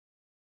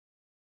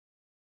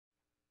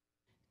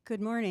Good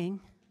morning.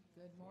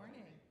 Good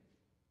morning.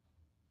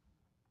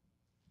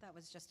 That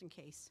was just in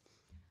case.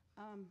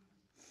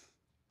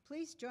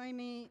 Please join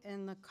me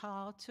in the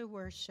call to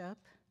worship.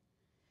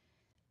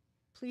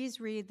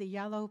 Please read the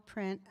yellow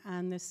print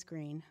on the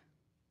screen.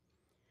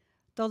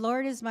 The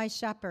Lord is my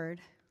shepherd.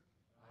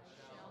 I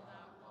shall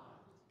not want.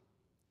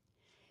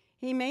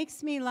 He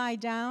makes me lie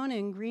down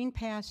in green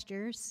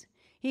pastures.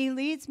 He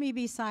leads me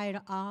beside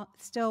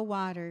still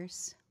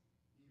waters.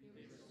 He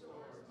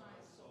restores my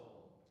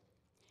soul.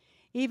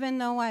 Even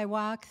though I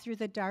walk through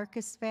the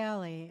darkest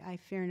valley, I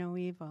fear no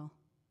evil.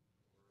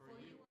 For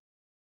you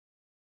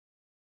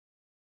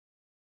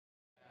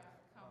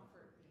have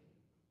comforted me.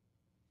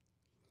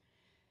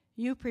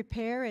 You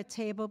prepare a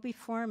table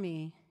before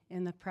me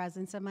in the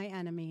presence of my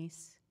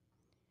enemies.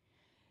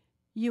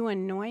 You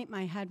anoint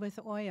my head with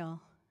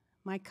oil.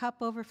 My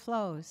cup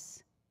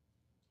overflows.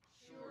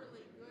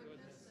 Surely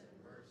goodness and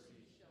mercy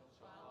shall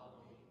follow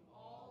me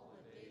all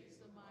the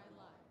days of my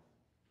life,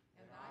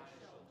 and I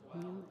shall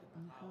dwell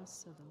In the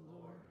house of the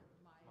Lord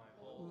my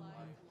whole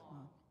life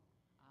long.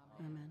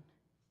 Amen.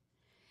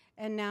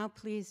 And now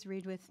please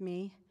read with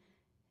me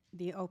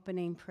the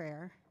opening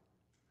prayer.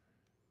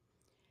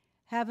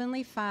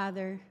 Heavenly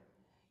Father,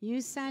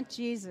 you sent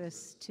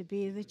Jesus to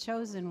be the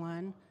chosen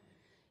one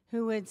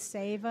who would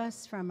save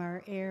us from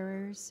our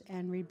errors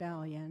and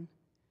rebellion.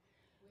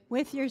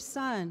 With your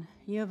Son,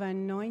 you have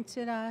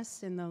anointed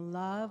us in the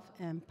love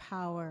and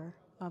power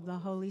of the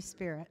Holy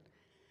Spirit.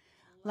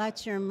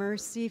 Let your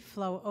mercy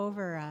flow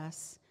over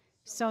us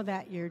so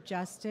that your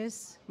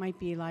justice might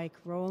be like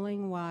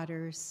rolling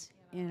waters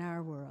in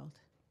our world.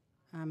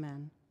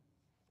 Amen.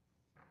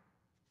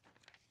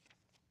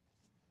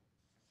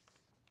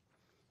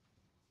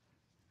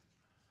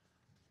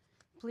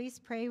 Please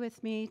pray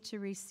with me to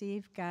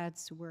receive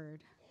God's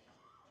word.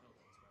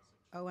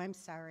 Oh, I'm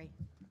sorry.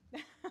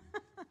 Okay.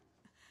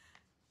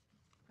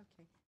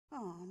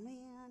 Oh,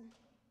 man,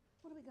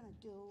 what are we going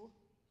to do?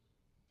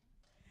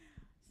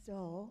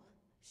 So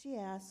she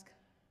asked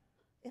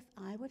if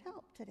I would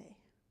help today.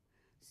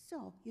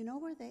 So, you know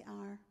where they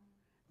are?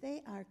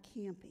 They are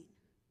camping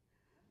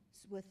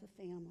with the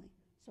family.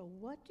 So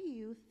what do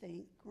you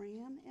think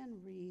Graham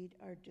and Reed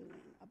are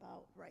doing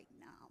about right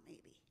now,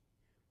 maybe?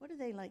 What do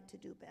they like to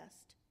do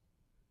best?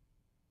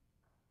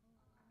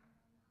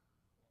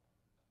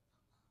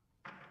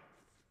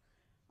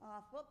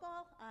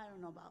 Football? I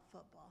don't know about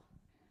football.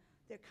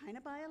 They're kind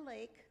of by a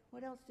lake.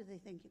 What else do they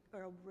think?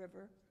 Or a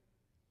river?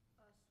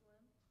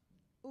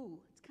 Swim. Ooh,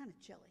 it's kind of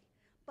chilly.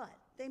 But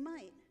they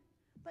might.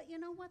 But you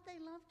know what they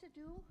love to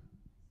do?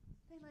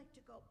 They like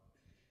to go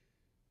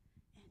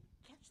and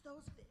catch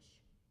those fish,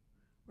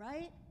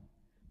 right?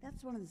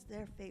 That's one of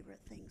their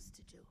favorite things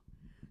to do.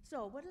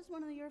 So what is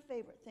one of your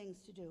favorite things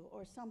to do?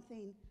 Or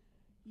something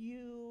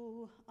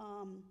you,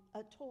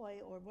 a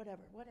toy or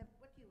whatever. What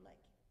do you like?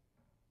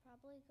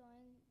 Probably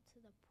going to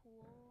the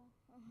pool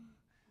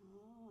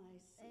Oh,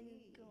 I see. and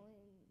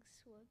going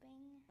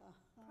swimming. I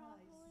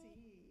probably.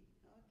 see.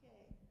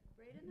 Okay.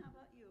 Brayden, how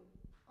about you?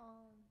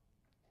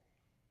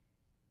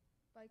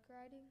 Bike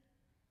riding.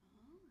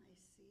 Oh, I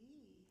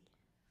see.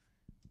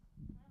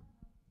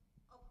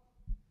 Oh,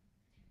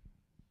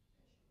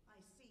 I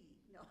see.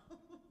 No,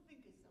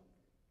 think of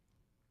something.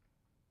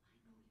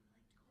 I know you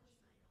like to go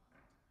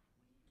outside all the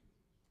time. What do you do?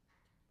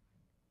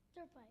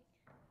 Dirt bike.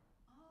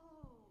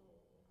 Oh,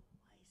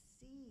 I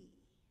see.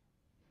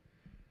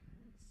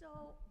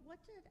 So, what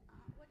did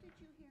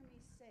you hear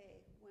me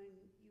say when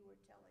you were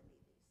telling me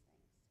these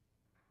things?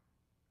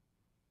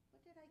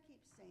 What did I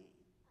keep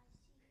saying?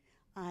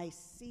 I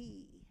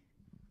see.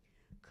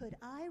 Could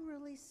I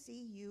really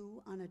see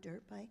you on a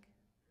dirt bike?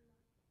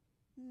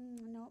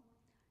 Nope.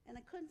 And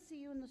I couldn't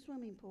see you in the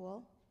swimming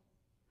pool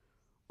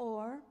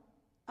or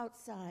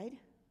outside.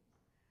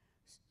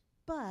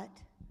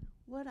 But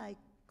what I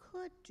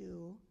could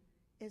do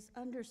is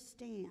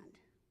understand.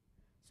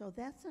 So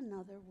that's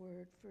another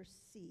word for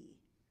see.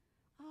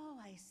 Oh,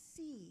 I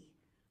see.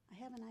 I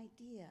have an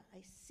idea.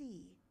 I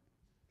see.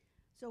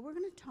 So we're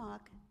going to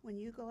talk when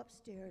you go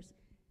upstairs,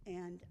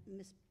 and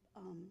Miss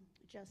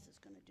Jess is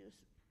going to do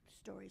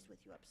stories with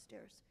you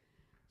upstairs.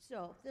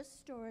 So this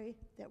story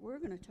that we're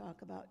going to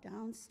talk about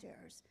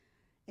downstairs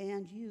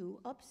and you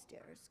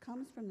upstairs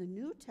comes from the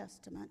New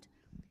Testament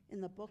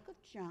in the book of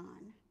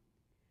John,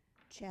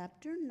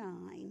 chapter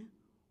 9,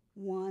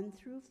 1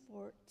 through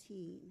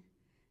 14.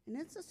 And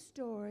it's a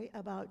story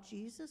about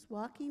Jesus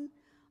walking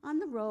on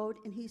the road,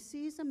 and he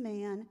sees a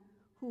man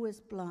who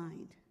is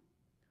blind.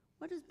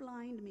 What does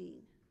blind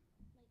mean?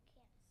 Like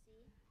can't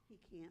see. He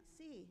can't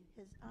see.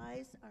 His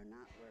eyes are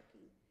not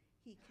working.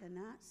 He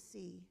cannot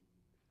see.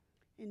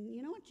 And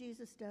you know what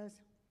Jesus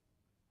does?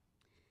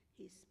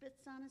 He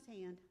spits on his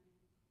hand,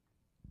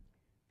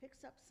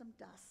 picks up some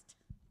dust,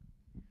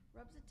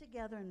 rubs it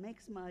together and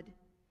makes mud,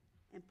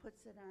 and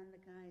puts it on the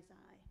guy's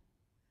eye.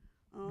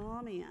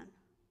 Oh, man.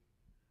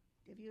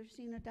 Have you ever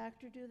seen a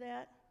doctor do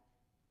that?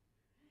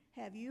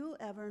 Have you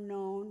ever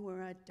known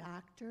where a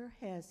doctor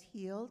has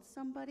healed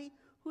somebody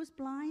who's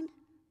blind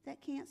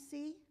that can't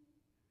see?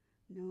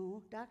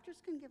 No, doctors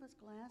can give us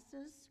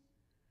glasses,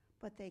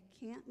 but they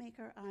can't make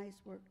our eyes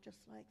work just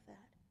like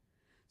that.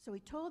 So he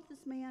told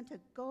this man to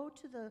go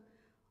to the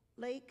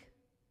lake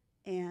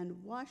and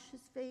wash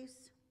his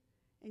face.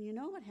 And you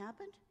know what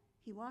happened?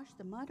 He washed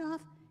the mud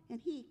off, and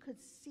he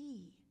could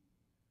see.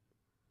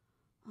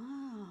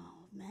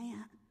 Oh,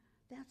 man,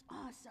 that's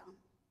awesome.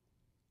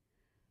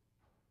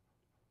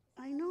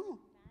 I know.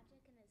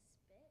 Magic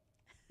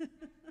in his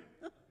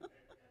spit?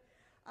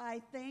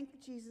 I think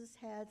Jesus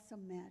had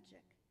some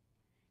magic.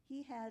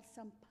 He had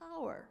some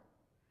power,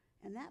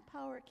 and that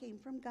power came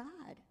from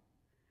God.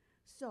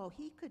 So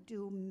he could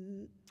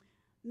do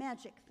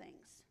magic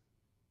things.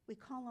 We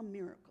call them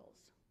miracles.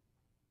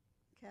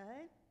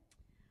 Okay?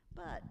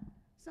 But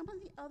some of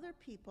the other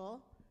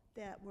people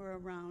that were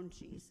around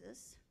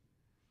Jesus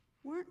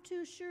weren't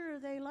too sure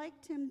they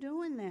liked him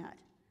doing that,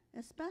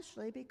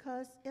 especially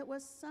because it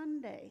was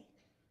Sunday.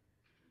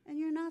 And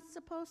you're not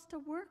supposed to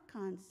work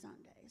on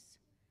Sundays.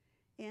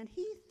 And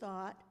he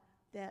thought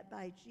that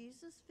by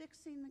Jesus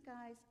fixing the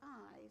guy's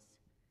eyes,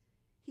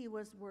 he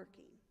was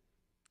working.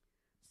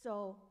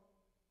 So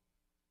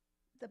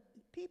the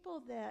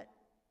people that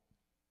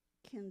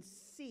can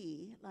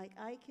see, like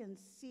I can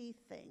see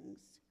things,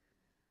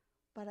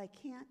 but I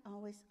can't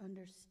always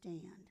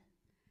understand.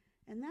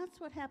 And that's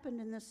what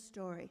happened in this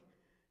story.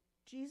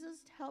 Jesus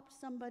helped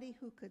somebody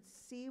who could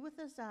see with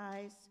his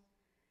eyes,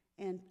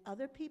 and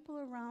other people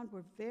around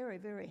were very,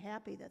 very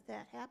happy that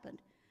that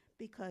happened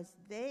because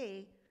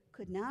they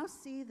could now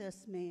see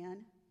this man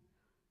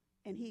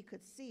and he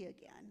could see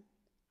again.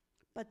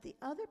 But the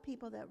other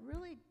people that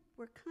really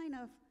were kind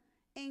of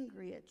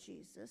angry at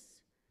Jesus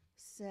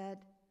said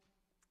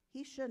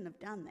he shouldn't have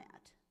done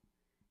that.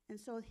 And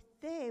so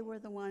they were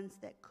the ones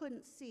that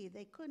couldn't see.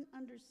 They couldn't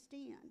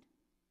understand.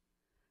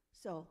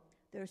 So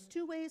there's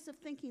two ways of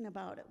thinking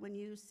about it when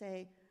you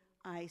say,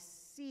 I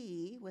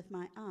see with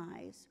my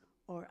eyes,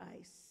 or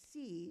I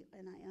see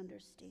and I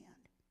understand.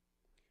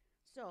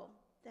 So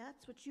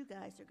that's what you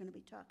guys are going to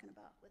be talking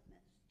about with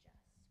Miss Jess.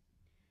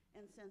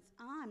 And since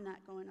I'm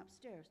not going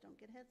upstairs, don't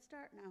get a head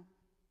start now.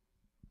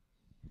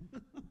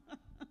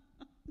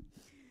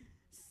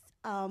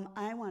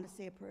 I want to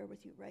say a prayer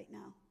with you right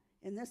now.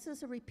 And this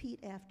is a repeat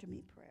after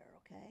me prayer,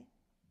 okay?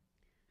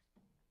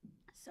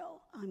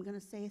 So I'm going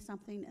to say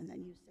something, and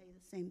then you say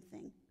the same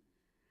thing.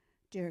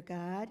 Dear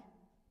God,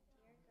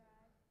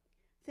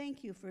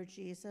 thank you for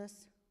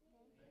Jesus,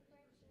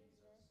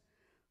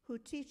 who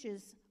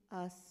teaches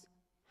us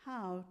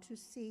how to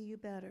see you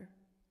better,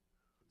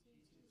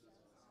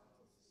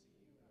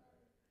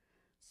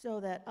 so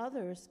that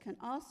others can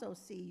also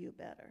see you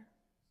better.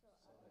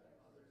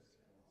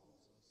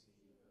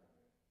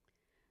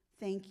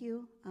 Thank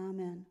you.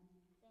 Amen.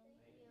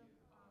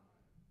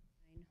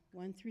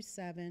 1 through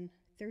 7,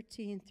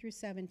 13 through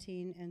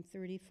 17, and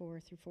 34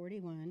 through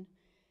 41.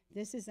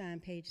 This is on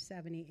page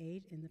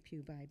 78 in the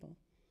Pew Bible.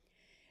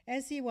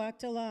 As he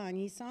walked along,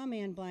 he saw a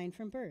man blind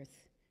from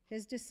birth.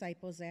 His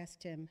disciples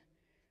asked him,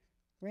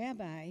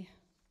 Rabbi,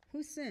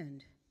 who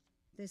sinned,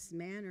 this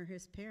man or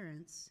his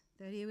parents,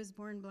 that he was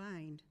born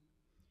blind?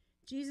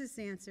 Jesus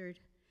answered,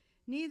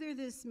 Neither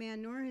this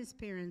man nor his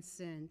parents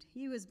sinned.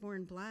 He was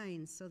born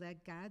blind so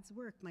that God's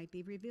work might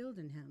be revealed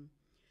in him.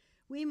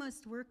 We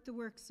must work the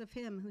works of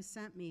him who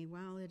sent me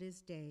while it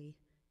is day.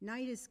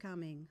 Night is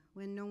coming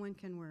when no one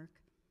can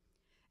work.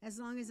 As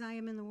long as I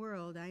am in the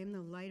world, I am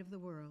the light of the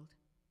world.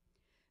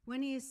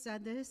 When he had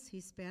said this,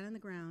 he spat on the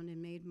ground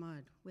and made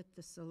mud with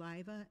the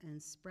saliva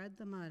and spread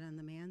the mud on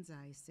the man's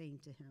eyes, saying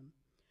to him,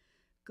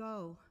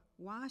 Go,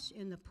 wash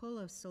in the pool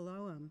of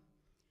Siloam,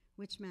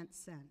 which meant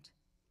sent.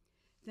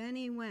 Then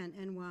he went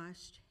and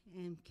washed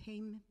and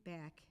came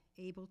back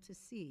able to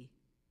see.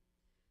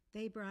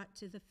 They brought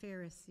to the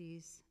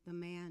Pharisees the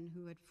man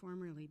who had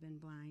formerly been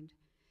blind.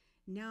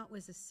 Now it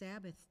was a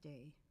Sabbath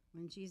day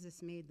when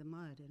Jesus made the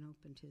mud and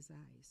opened his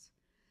eyes.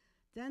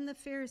 Then the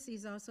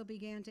Pharisees also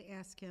began to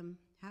ask him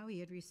how he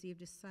had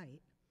received his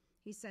sight.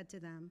 He said to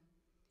them,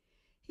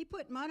 He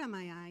put mud on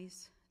my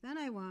eyes, then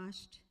I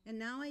washed, and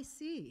now I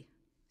see.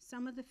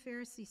 Some of the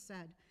Pharisees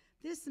said,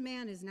 This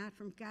man is not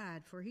from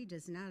God, for he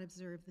does not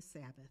observe the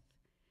Sabbath.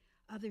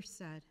 Others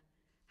said,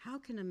 How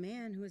can a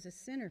man who is a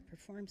sinner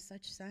perform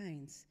such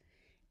signs?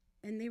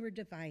 And they were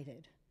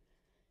divided.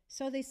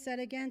 So they said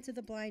again to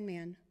the blind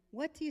man,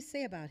 What do you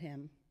say about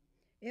him?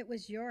 It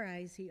was your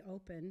eyes he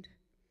opened.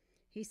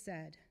 He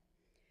said,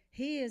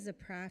 He is a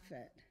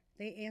prophet.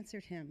 They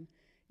answered him,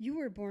 You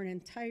were born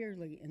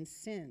entirely in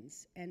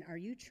sins, and are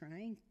you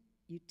trying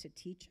to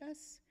teach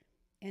us?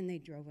 And they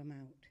drove him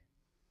out.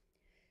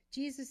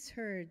 Jesus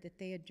heard that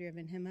they had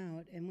driven him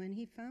out, and when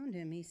he found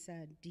him, he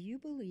said, Do you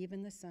believe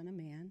in the Son of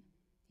Man?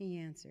 He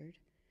answered,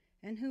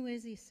 And who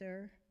is he,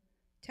 sir?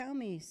 Tell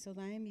me, so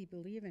that I may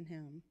believe in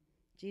him.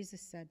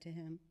 Jesus said to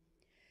him,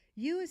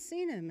 You have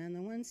seen him, and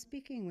the one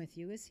speaking with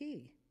you is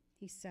he.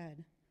 He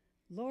said,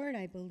 Lord,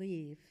 I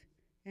believe.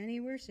 And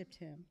he worshipped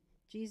him.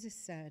 Jesus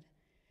said,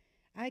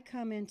 I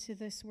come into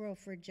this world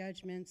for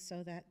judgment,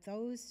 so that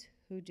those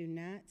who do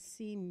not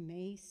see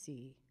may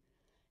see,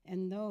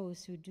 and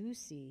those who do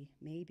see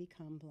may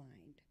become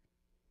blind.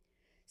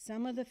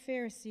 Some of the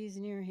Pharisees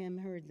near him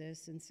heard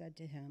this and said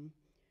to him,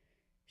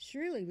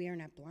 "Surely we are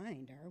not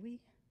blind, are we?"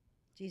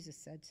 Jesus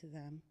said to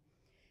them,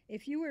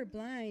 "If you were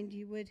blind,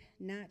 you would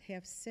not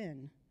have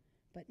sin.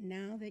 But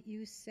now that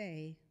you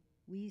say,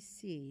 'We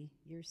see,'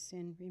 your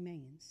sin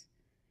remains."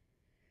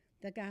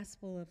 The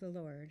Gospel of the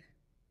Lord.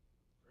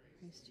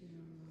 Praise to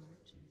you, Lord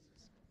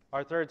Jesus.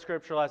 Our third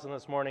scripture lesson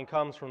this morning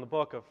comes from the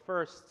book of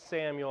 1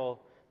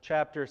 Samuel,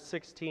 chapter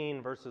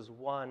 16, verses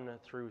 1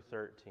 through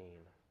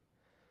 13.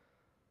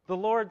 The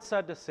Lord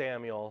said to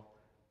Samuel,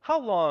 "How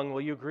long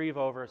will you grieve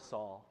over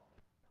Saul?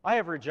 I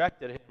have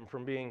rejected him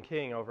from being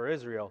king over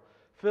Israel.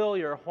 Fill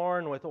your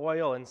horn with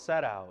oil and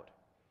set out.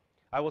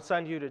 I will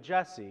send you to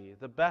Jesse,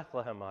 the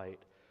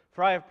Bethlehemite,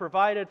 for I have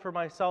provided for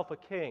myself a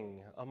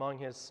king among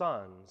his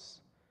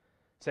sons."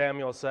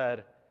 Samuel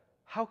said,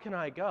 "How can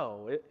I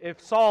go? If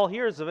Saul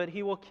hears of it,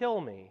 he will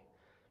kill me."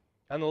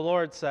 And the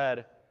Lord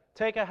said,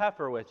 "Take a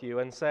heifer with you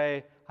and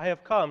say, 'I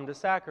have come to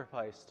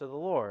sacrifice to the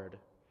Lord.'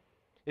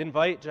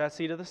 Invite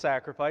Jesse to the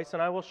sacrifice,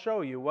 and I will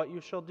show you what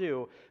you shall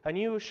do, and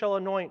you shall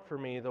anoint for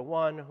me the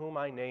one whom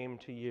I name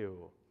to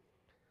you."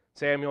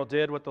 Samuel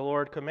did what the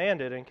Lord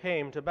commanded and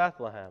came to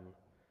Bethlehem.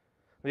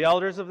 The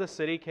elders of the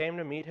city came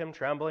to meet him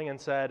trembling and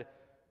said,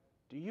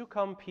 "Do you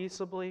come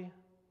peaceably?"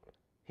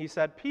 He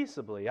said,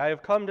 "Peaceably. I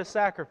have come to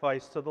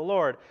sacrifice to the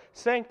Lord.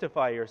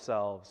 Sanctify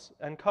yourselves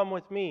and come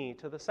with me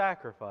to the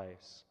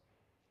sacrifice."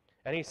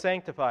 And he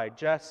sanctified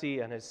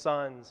Jesse and his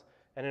sons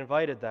and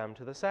invited them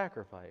to the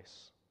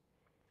sacrifice.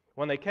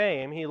 When they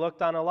came, he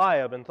looked on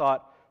Eliab and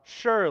thought,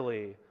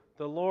 "Surely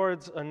the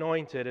Lord's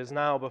anointed is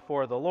now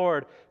before the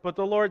Lord." But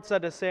the Lord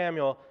said to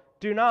Samuel,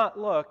 "Do not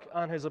look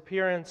on his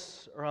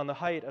appearance or on the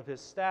height of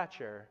his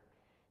stature,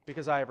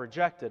 because I have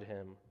rejected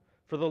him.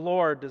 For the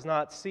Lord does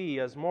not see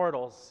as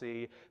mortals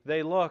see.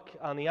 They look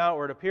on the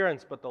outward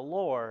appearance, but the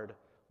Lord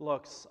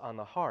looks on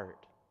the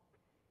heart."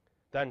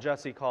 Then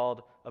Jesse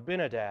called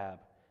Abinadab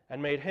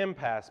and made him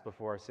pass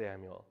before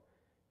Samuel.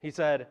 He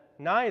said,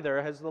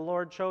 "Neither has the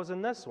Lord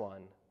chosen this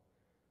one."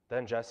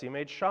 Then Jesse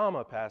made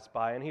Shammah pass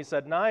by, and he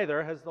said,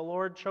 "Neither has the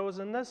Lord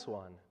chosen this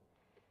one."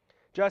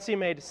 Jesse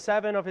made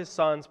 7 of his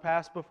sons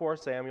pass before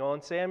Samuel,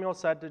 and Samuel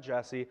said to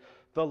Jesse,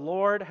 "The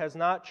Lord has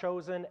not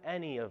chosen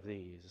any of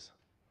these."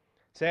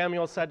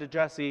 Samuel said to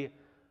Jesse,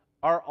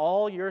 "Are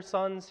all your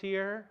sons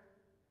here?"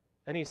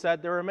 And he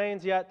said, "There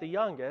remains yet the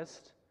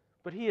youngest,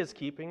 but he is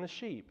keeping the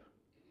sheep."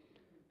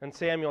 And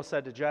Samuel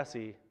said to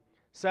Jesse,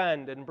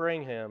 "Send and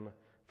bring him,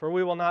 for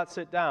we will not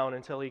sit down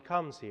until he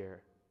comes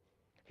here."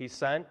 He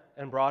sent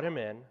and brought him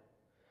in.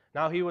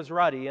 Now he was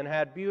ruddy and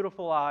had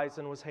beautiful eyes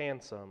and was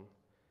handsome.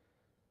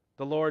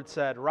 The Lord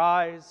said,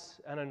 "Rise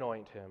and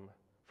anoint him,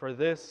 for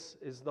this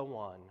is the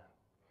one."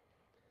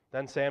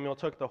 Then Samuel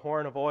took the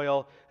horn of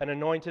oil and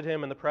anointed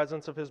him in the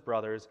presence of his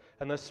brothers,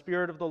 and the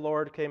Spirit of the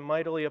Lord came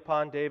mightily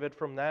upon David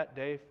from that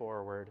day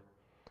forward.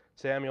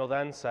 Samuel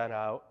then set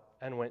out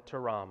and went to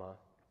Ramah.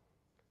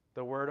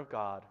 The word of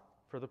God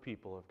for the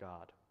people of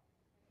God.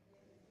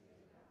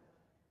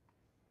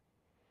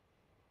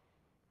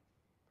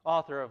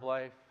 Author of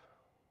life,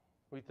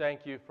 we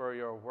thank you for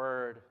your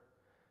word,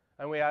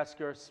 and we ask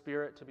your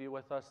Spirit to be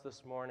with us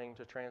this morning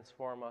to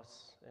transform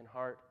us in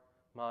heart,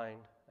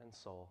 mind, and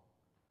soul.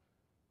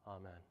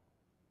 Amen.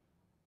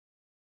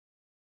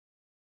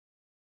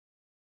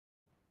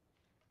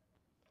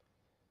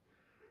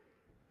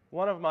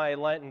 One of my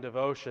Lenten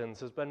devotions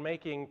has been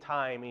making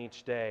time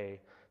each day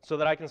so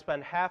that I can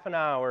spend half an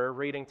hour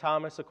reading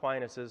Thomas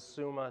Aquinas'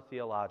 Summa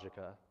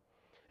Theologica.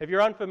 If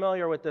you're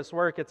unfamiliar with this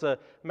work, it's a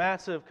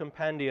massive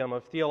compendium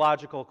of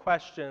theological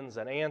questions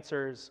and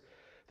answers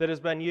that has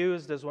been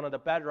used as one of the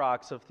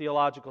bedrocks of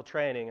theological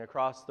training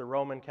across the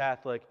Roman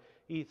Catholic,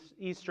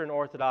 Eastern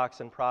Orthodox,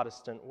 and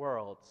Protestant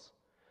worlds.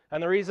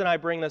 And the reason I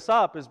bring this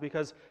up is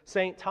because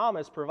St.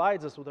 Thomas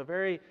provides us with a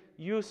very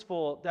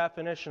useful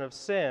definition of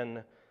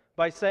sin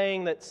by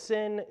saying that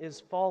sin is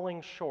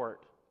falling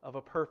short of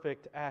a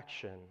perfect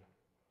action.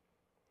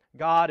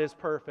 God is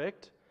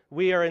perfect.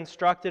 We are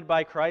instructed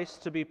by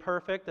Christ to be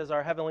perfect as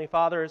our Heavenly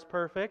Father is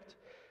perfect.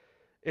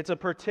 It's a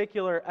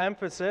particular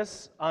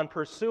emphasis on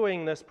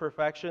pursuing this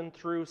perfection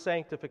through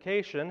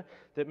sanctification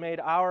that made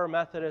our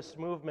Methodist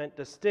movement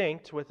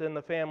distinct within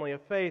the family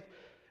of faith,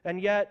 and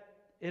yet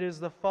it is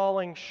the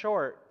falling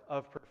short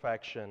of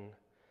perfection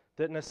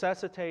that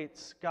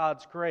necessitates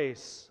God's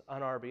grace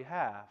on our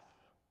behalf.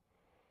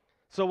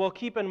 So we'll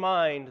keep in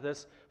mind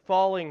this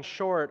falling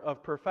short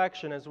of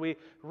perfection as we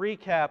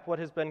recap what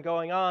has been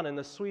going on in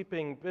the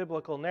sweeping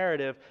biblical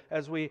narrative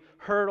as we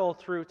hurtle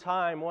through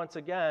time once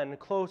again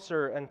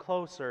closer and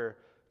closer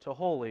to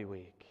Holy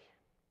Week.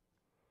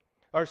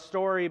 Our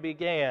story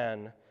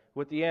began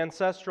with the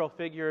ancestral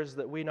figures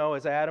that we know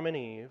as Adam and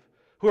Eve,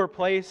 who were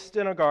placed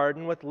in a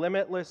garden with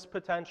limitless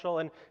potential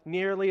and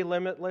nearly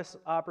limitless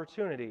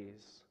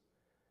opportunities.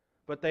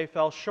 But they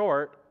fell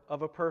short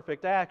of a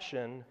perfect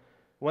action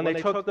when they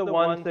took the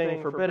one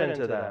thing forbidden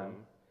to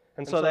them.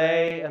 And so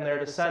they and their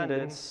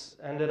descendants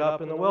ended up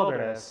in the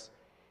wilderness.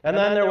 And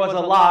then there was a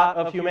lot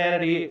of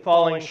humanity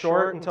falling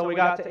short until we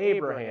got to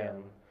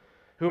Abraham,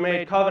 who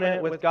made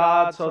covenant with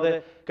God so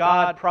that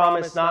God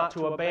promised not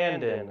to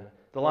abandon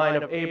the line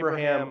of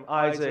Abraham,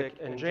 Isaac,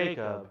 and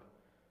Jacob,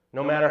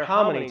 no matter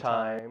how many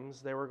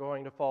times they were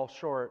going to fall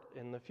short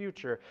in the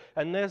future.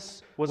 And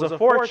this was a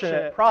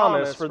fortunate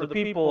promise for the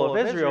people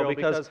of Israel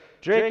because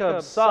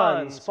Jacob's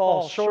sons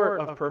fall short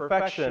of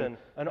perfection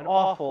an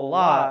awful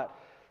lot,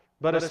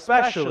 but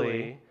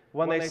especially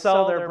when they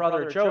sell their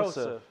brother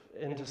Joseph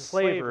into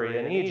slavery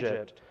in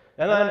Egypt.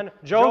 And then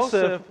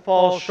Joseph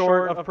falls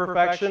short of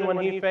perfection when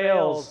he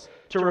fails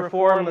to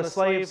reform the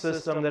slave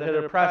system that had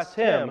oppressed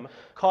him,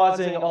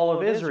 causing all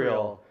of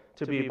Israel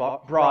to be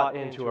brought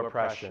into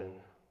oppression.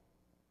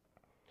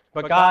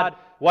 But God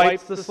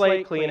wipes the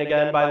slate clean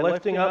again by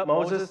lifting up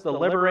Moses, the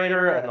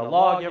liberator and the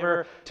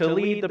lawgiver, to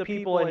lead the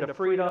people into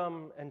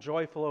freedom and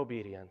joyful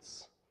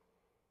obedience.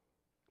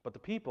 But the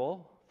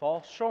people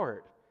fall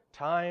short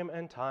time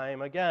and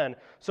time again.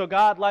 So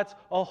God lets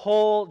a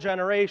whole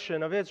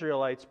generation of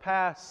Israelites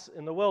pass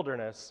in the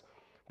wilderness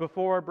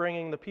before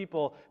bringing the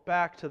people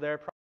back to their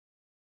promise.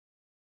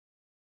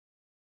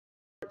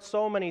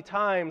 So many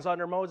times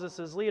under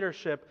Moses'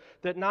 leadership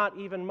that not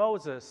even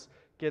Moses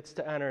gets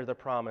to enter the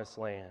promised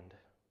land.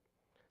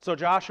 So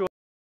Joshua,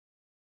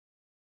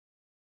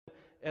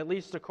 at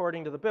least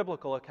according to the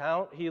biblical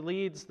account, he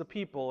leads the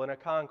people in a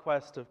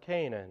conquest of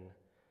Canaan.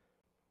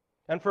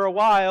 And for a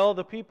while,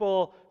 the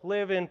people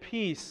live in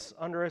peace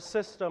under a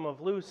system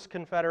of loose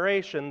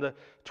confederation. The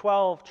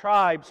 12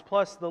 tribes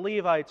plus the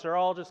Levites are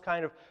all just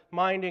kind of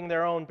minding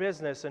their own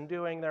business and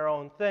doing their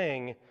own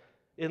thing,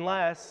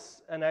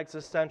 unless an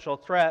existential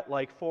threat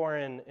like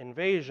foreign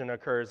invasion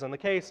occurs. In the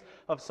case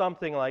of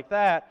something like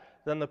that,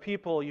 then the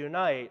people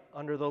unite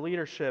under the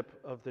leadership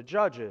of the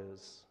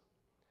judges.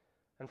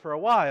 And for a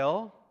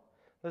while,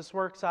 this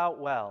works out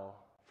well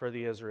for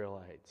the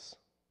Israelites.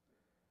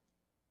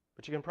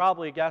 But you can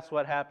probably guess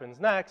what happens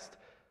next.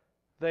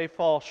 They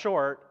fall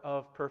short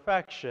of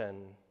perfection.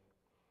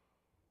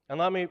 And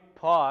let me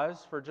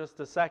pause for just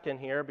a second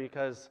here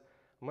because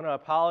I'm going to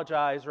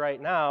apologize right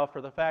now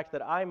for the fact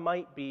that I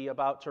might be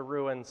about to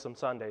ruin some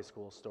Sunday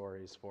school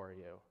stories for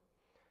you.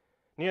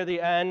 Near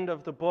the end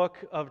of the book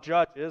of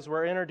Judges,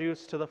 we're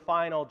introduced to the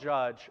final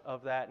judge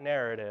of that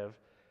narrative,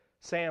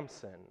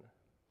 Samson.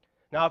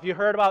 Now, if you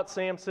heard about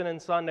Samson in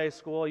Sunday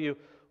school, you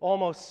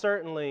almost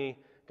certainly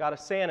got a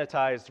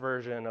sanitized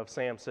version of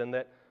Samson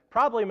that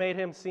probably made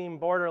him seem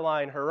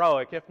borderline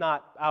heroic, if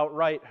not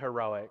outright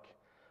heroic.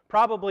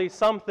 Probably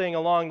something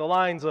along the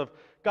lines of,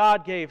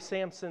 God gave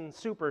Samson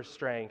super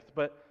strength,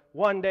 but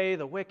one day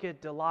the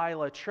wicked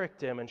Delilah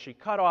tricked him and she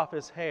cut off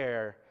his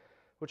hair,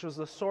 which was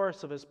the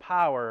source of his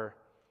power,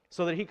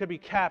 so that he could be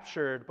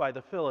captured by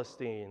the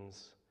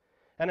Philistines.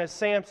 And as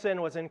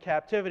Samson was in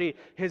captivity,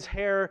 his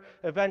hair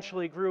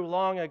eventually grew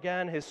long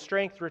again, his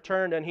strength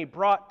returned, and he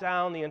brought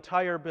down the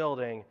entire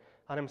building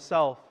on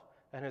himself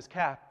and his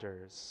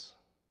captors.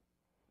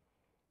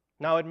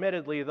 Now,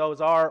 admittedly, those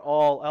are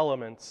all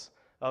elements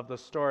of the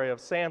story of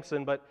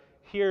Samson, but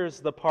here's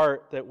the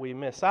part that we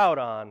miss out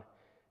on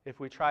if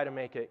we try to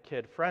make it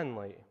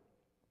kid-friendly.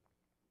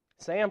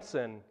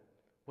 Samson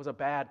was a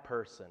bad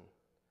person.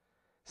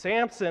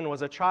 Samson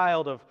was a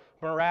child of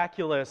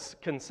miraculous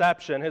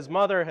conception. His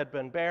mother had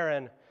been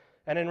barren,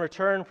 and in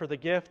return for the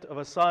gift of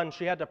a son,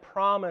 she had to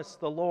promise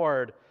the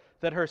Lord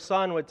that her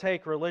son would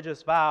take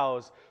religious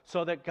vows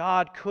so that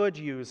God could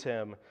use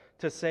him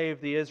to save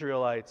the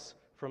Israelites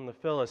from the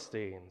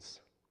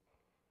Philistines.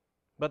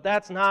 But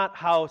that's not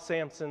how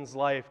Samson's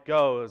life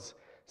goes.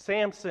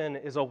 Samson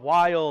is a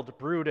wild,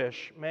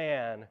 brutish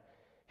man.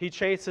 He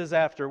chases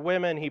after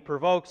women, he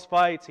provokes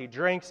fights, he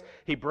drinks,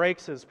 he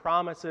breaks his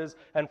promises,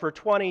 and for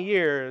 20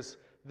 years,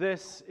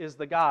 this is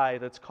the guy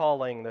that's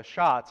calling the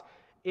shots.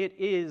 It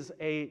is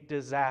a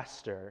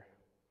disaster.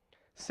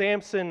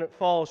 Samson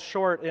falls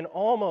short in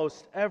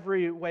almost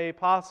every way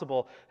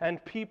possible,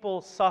 and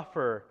people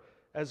suffer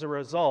as a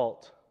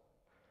result.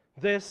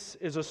 This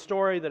is a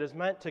story that is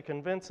meant to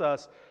convince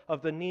us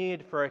of the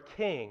need for a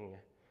king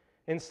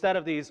instead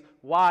of these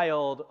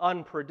wild,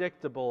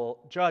 unpredictable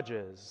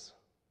judges.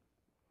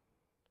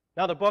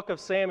 Now, the book of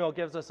Samuel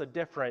gives us a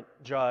different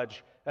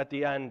judge at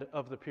the end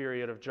of the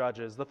period of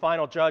Judges. The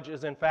final judge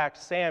is, in fact,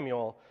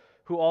 Samuel,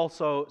 who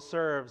also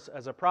serves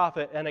as a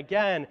prophet. And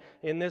again,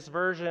 in this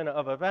version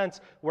of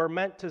events, we're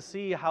meant to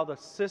see how the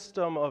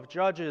system of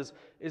judges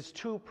is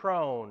too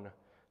prone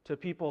to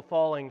people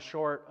falling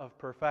short of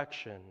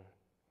perfection.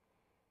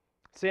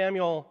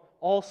 Samuel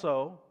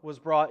also was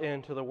brought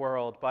into the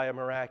world by a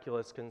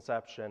miraculous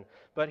conception,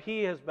 but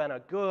he has been a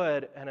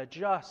good and a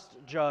just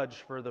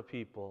judge for the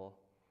people.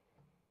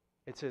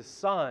 It's his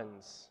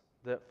sons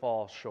that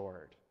fall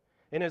short.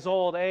 In his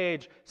old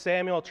age,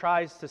 Samuel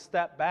tries to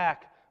step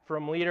back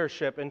from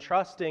leadership,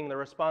 entrusting the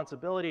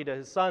responsibility to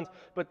his sons,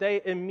 but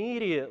they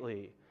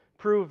immediately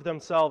prove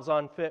themselves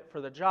unfit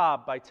for the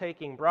job by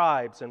taking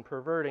bribes and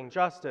perverting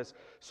justice.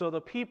 So the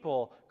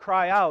people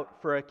cry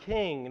out for a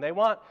king. They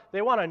want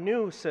a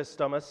new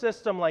system, a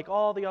system like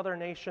all the other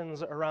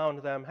nations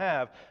around them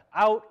have.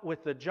 Out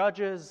with the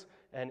judges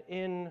and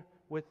in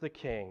with the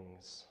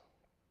kings.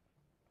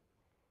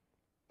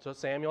 So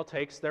Samuel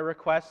takes their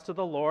request to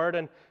the Lord,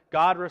 and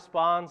God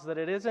responds that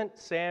it isn't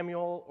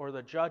Samuel or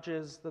the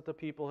judges that the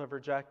people have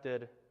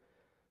rejected.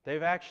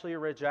 They've actually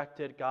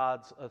rejected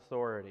God's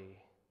authority.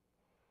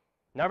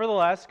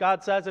 Nevertheless,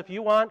 God says, if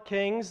you want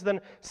kings,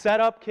 then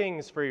set up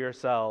kings for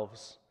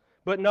yourselves.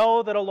 But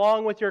know that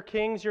along with your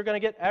kings, you're going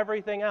to get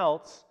everything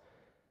else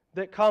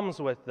that comes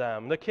with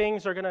them. The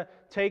kings are going to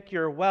take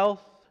your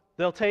wealth.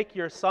 They'll take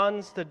your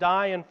sons to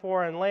die in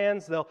foreign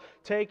lands. They'll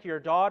take your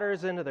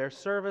daughters into their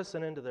service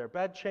and into their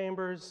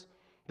bedchambers.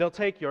 They'll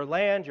take your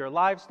land, your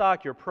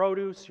livestock, your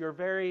produce, your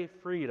very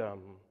freedom.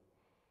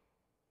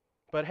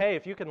 But hey,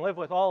 if you can live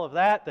with all of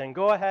that, then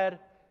go ahead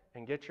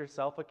and get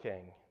yourself a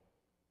king.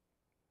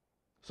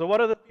 So what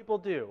do the people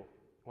do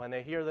when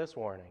they hear this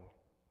warning?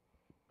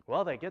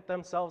 Well, they get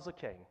themselves a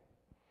king.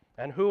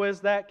 And who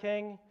is that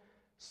king?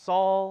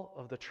 Saul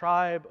of the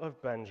tribe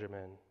of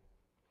Benjamin.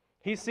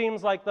 He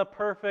seems like the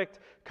perfect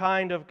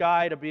kind of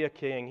guy to be a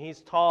king.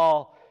 He's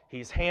tall,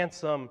 he's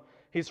handsome,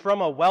 he's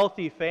from a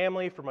wealthy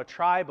family, from a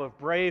tribe of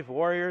brave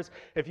warriors.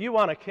 If you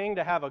want a king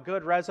to have a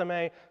good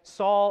resume,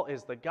 Saul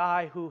is the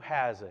guy who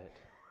has it.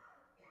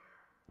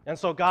 And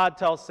so God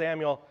tells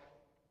Samuel,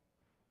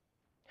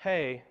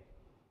 hey,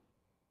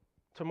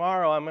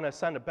 tomorrow I'm going to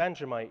send a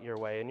Benjamite your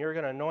way, and you're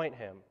going to anoint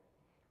him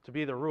to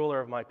be the ruler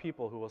of my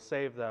people who will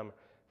save them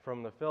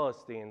from the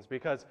Philistines.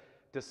 Because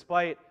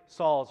despite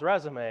Saul's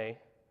resume,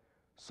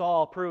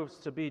 Saul proves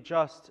to be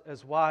just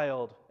as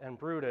wild and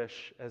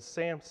brutish as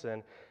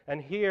Samson.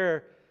 And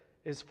here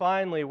is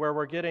finally where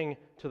we're getting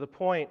to the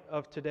point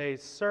of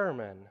today's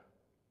sermon.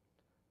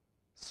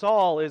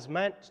 Saul is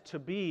meant to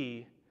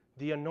be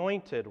the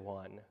anointed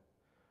one,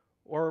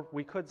 or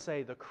we could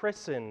say the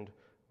christened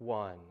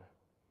one.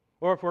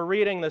 Or if we're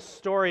reading this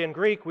story in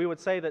Greek, we would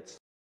say that,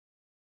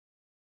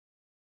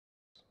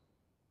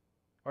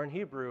 or in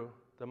Hebrew,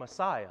 the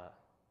Messiah.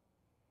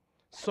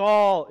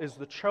 Saul is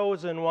the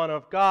chosen one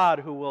of God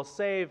who will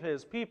save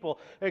his people,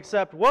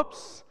 except,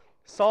 whoops,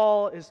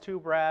 Saul is too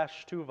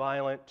brash, too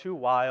violent, too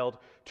wild,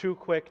 too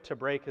quick to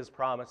break his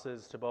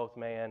promises to both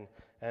man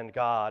and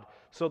God.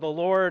 So the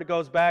Lord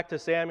goes back to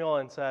Samuel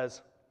and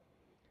says,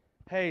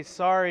 hey,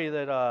 sorry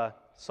that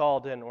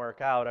Saul didn't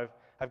work out.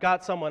 I've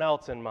got someone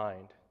else in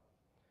mind.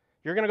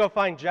 You're going to go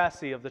find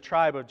Jesse of the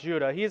tribe of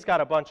Judah. He's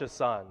got a bunch of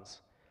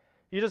sons.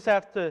 You just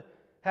have to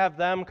have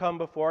them come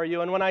before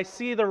you, and when I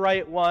see the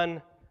right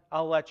one,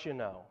 I'll let you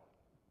know.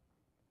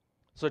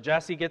 So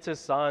Jesse gets his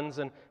sons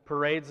and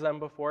parades them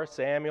before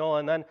Samuel,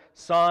 and then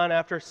son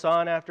after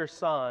son after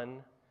son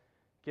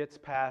gets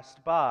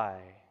passed by.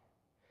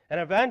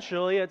 And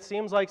eventually, it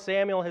seems like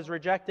Samuel has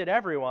rejected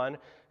everyone,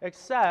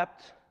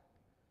 except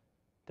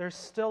there's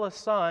still a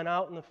son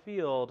out in the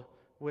field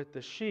with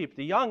the sheep,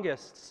 the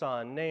youngest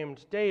son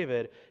named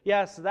David.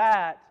 Yes,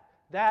 that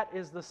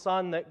is the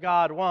son that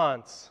God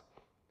wants.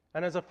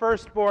 And as a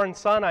firstborn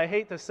son, I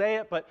hate to say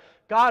it, but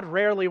God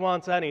rarely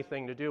wants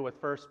anything to do with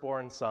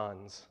firstborn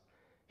sons.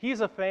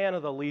 He's a fan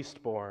of the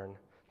leastborn,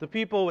 the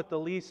people with the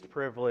least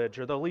privilege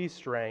or the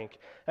least rank.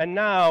 And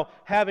now,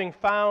 having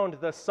found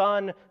the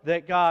son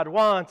that God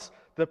wants,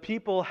 the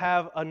people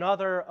have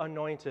another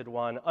anointed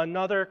one,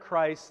 another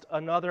Christ,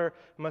 another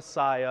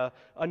Messiah,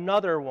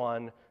 another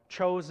one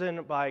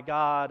chosen by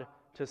God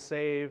to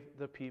save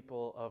the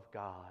people of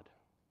God.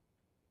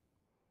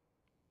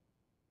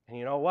 And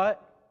you know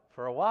what?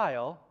 For a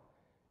while,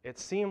 it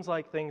seems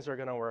like things are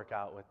going to work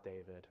out with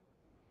David.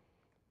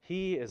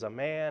 He is a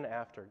man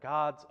after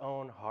God's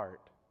own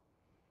heart.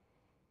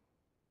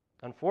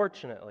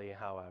 Unfortunately,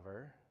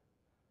 however,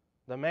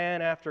 the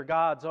man after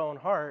God's own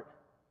heart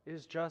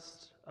is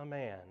just a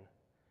man.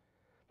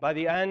 By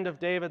the end of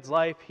David's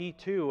life, he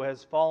too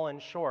has fallen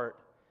short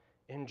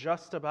in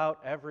just about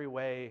every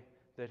way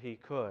that he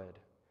could.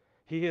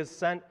 He has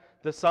sent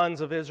the sons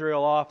of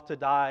Israel off to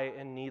die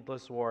in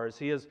needless wars.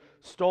 He has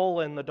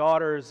stolen the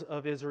daughters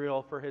of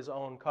Israel for his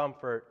own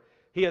comfort.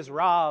 He has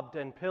robbed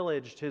and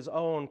pillaged his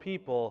own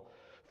people.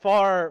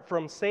 Far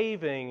from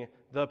saving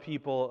the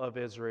people of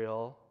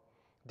Israel,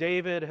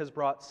 David has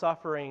brought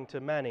suffering to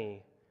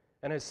many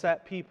and has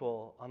set the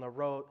people on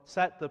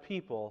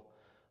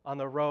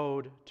the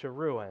road to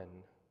ruin.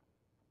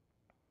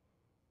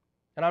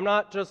 And I'm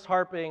not just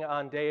harping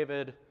on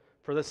David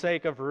for the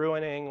sake of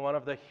ruining one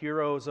of the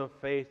heroes of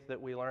faith that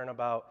we learn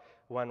about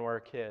when we're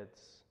kids.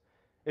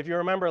 If you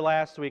remember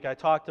last week, I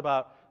talked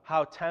about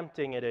how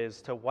tempting it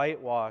is to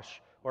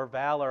whitewash or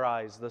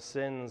valorize the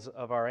sins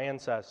of our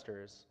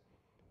ancestors.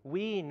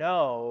 We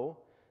know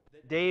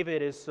that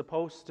David is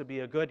supposed to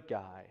be a good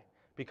guy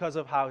because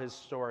of how his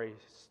story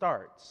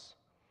starts.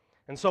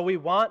 And so we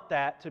want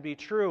that to be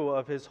true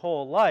of his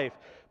whole life.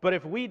 But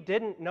if we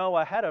didn't know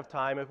ahead of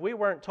time, if we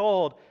weren't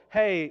told,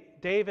 hey,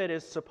 David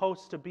is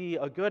supposed to be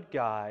a good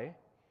guy,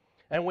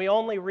 and we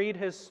only read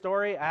his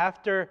story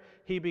after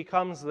he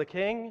becomes the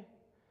king,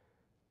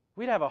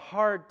 we'd have a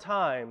hard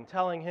time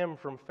telling him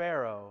from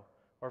Pharaoh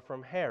or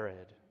from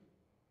Herod.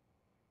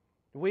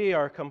 We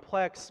are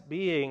complex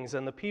beings,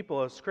 and the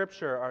people of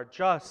Scripture are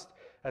just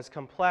as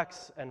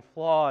complex and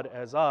flawed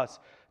as us.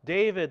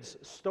 David's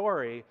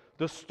story,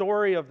 the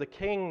story of the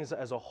kings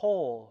as a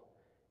whole,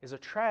 is a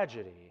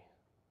tragedy.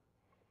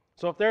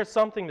 So if there's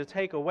something to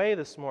take away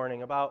this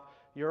morning about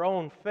your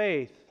own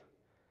faith,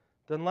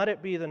 then let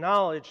it be the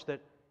knowledge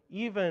that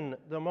even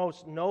the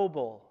most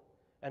noble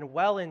and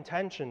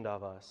well-intentioned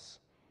of us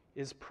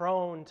is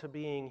prone to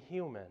being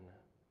human.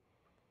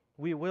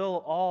 We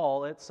will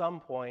all at some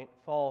point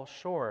fall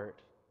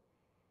short.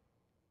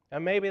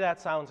 And maybe that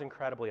sounds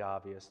incredibly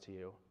obvious to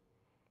you,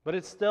 but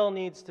it still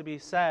needs to be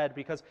said,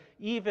 because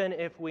even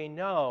if we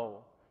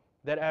know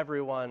that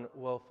everyone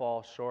will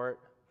fall short,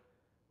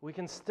 we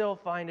can still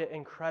find it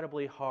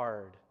incredibly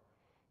hard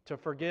to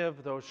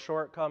forgive those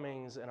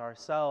shortcomings in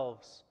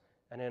ourselves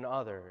and in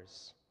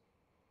others.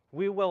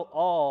 We will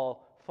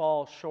all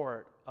fall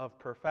short of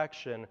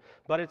perfection,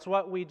 but it's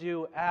what we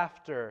do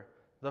after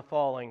the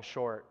falling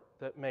short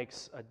that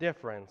makes a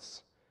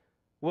difference.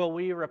 Will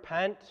we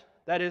repent?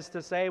 That is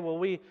to say, will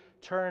we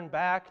turn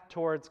back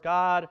towards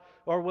God,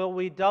 or will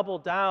we double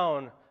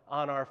down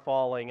on our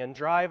falling and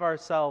drive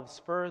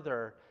ourselves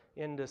further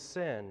into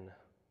sin?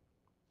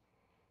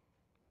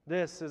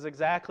 This is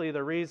exactly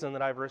the reason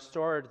that I've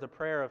restored the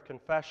prayer of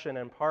confession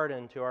and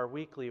pardon to our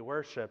weekly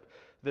worship.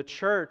 The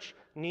church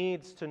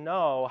needs to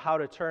know how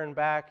to turn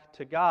back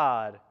to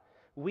God.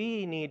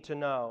 We need to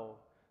know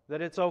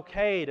that it's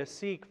okay to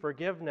seek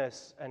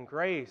forgiveness and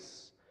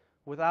grace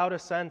without a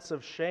sense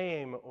of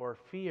shame or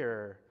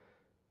fear.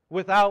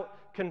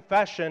 Without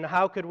confession,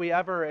 how could we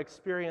ever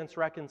experience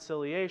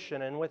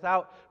reconciliation? And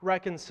without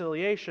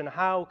reconciliation,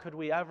 how could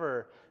we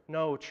ever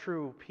know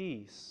true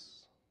peace?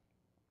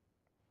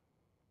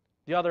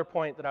 The other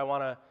point that I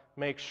want to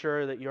make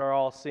sure that you're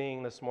all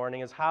seeing this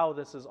morning is how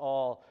this is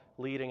all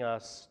leading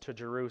us to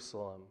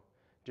Jerusalem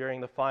during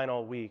the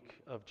final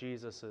week of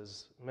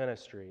Jesus'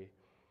 ministry.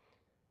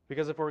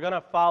 Because if we're going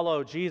to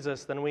follow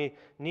Jesus, then we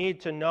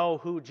need to know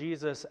who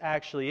Jesus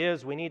actually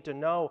is. We need to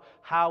know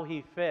how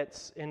he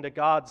fits into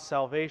God's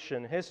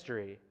salvation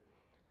history.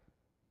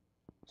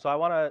 So I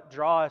want to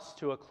draw us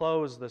to a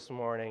close this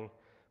morning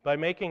by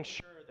making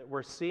sure that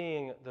we're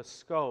seeing the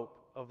scope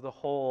of the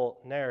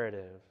whole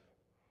narrative.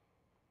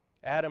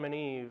 Adam and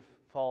Eve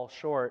fall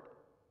short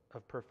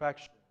of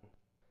perfection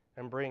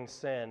and bring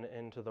sin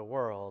into the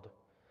world.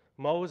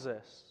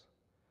 Moses,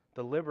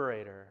 the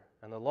liberator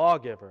and the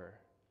lawgiver,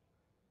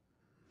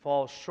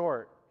 falls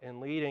short in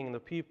leading the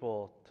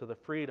people to the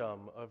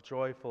freedom of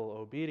joyful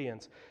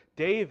obedience.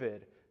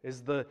 David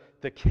is the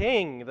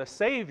king, the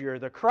Savior,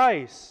 the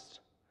Christ,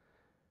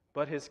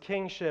 but his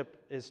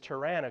kingship is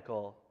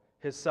tyrannical.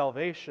 His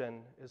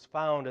salvation is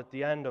found at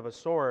the end of a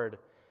sword,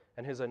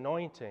 and his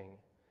anointing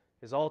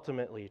is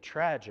ultimately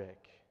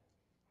tragic.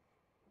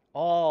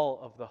 All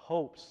of the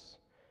hopes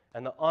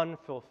and the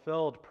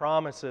unfulfilled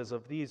promises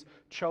of these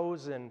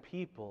chosen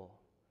people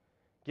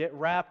get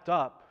wrapped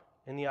up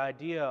in the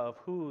idea of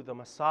who the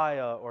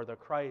Messiah or the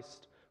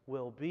Christ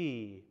will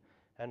be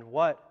and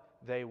what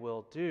they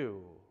will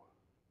do.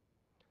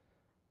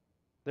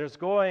 There's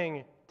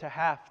going to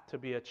have to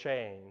be a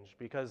change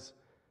because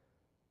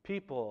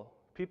people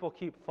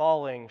keep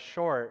falling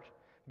short.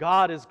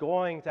 God is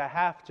going to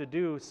have to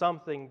do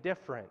something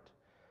different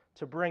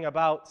to bring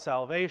about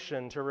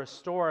salvation, to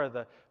restore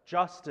the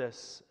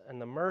justice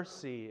and the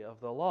mercy of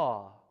the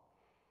law,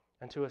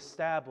 and to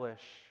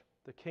establish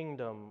the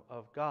kingdom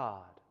of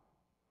God.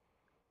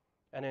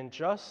 And in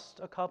just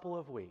a couple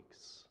of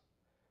weeks,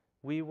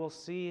 we will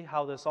see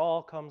how this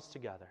all comes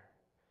together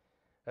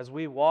as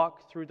we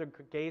walk through the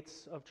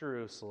gates of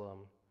Jerusalem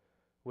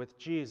with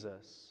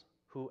Jesus,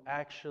 who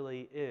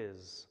actually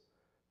is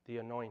the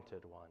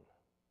Anointed One.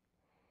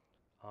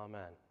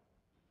 Amen.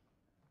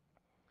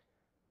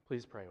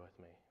 Please pray with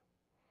me.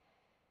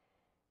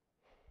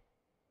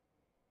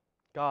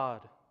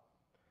 God,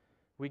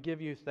 we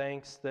give you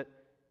thanks that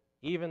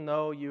even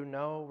though you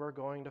know we're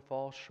going to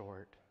fall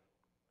short,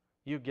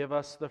 you give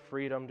us the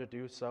freedom to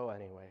do so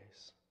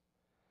anyways.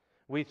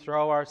 We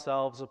throw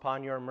ourselves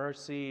upon your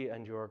mercy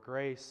and your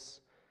grace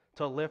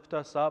to lift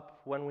us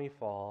up when we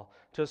fall,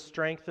 to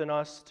strengthen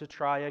us to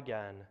try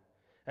again,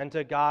 and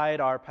to guide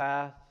our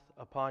path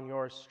upon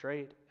your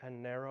straight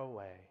and narrow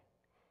way.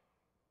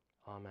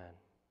 Amen.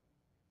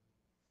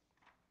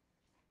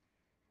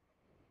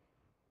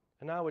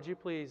 And now would you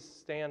please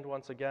stand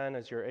once again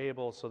as you're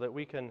able so that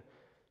we can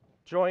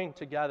join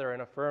together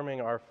in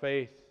affirming our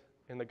faith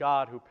in the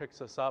God who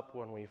picks us up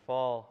when we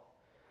fall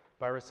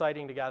by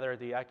reciting together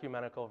the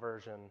ecumenical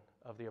version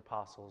of the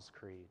Apostles'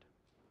 Creed.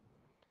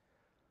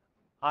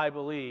 I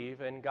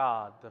believe in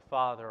God, the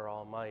Father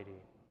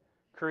Almighty,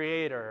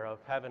 creator of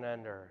heaven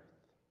and earth.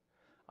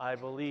 I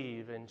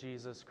believe in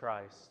Jesus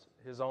Christ,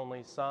 his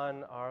only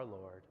Son, our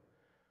Lord,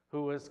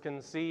 who was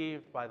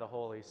conceived by the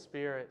Holy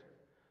Spirit,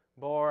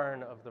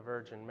 born of the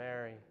Virgin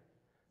Mary,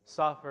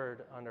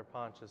 suffered under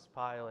Pontius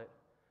Pilate,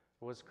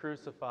 was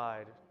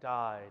crucified,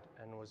 died,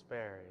 and was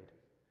buried.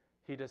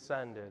 He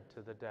descended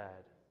to the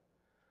dead.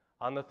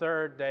 On the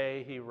third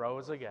day he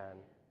rose again.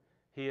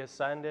 He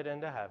ascended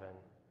into heaven,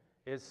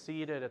 is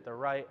seated at the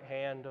right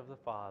hand of the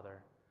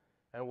Father,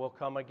 and will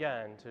come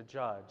again to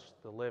judge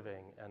the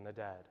living and the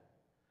dead.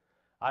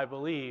 I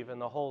believe in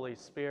the Holy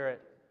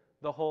Spirit,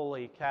 the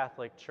holy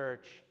Catholic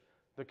Church,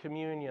 the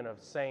communion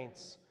of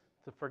saints,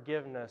 the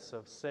forgiveness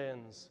of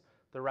sins,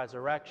 the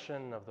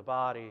resurrection of the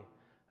body,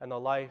 and the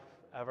life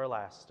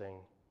everlasting.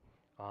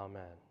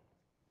 Amen.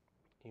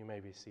 You may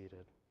be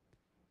seated.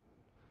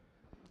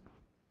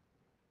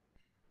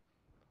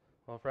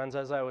 Well, friends,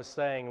 as I was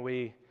saying,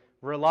 we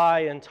rely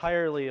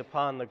entirely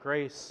upon the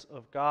grace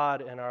of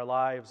God in our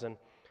lives, and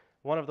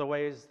one of the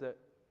ways that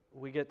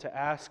we get to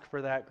ask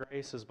for that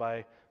grace is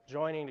by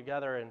joining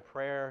together in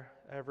prayer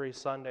every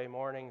Sunday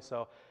morning.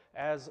 So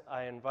as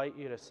I invite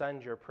you to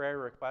send your prayer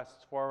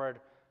requests forward,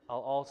 I'll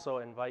also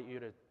invite you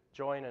to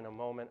join in a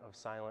moment of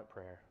silent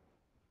prayer.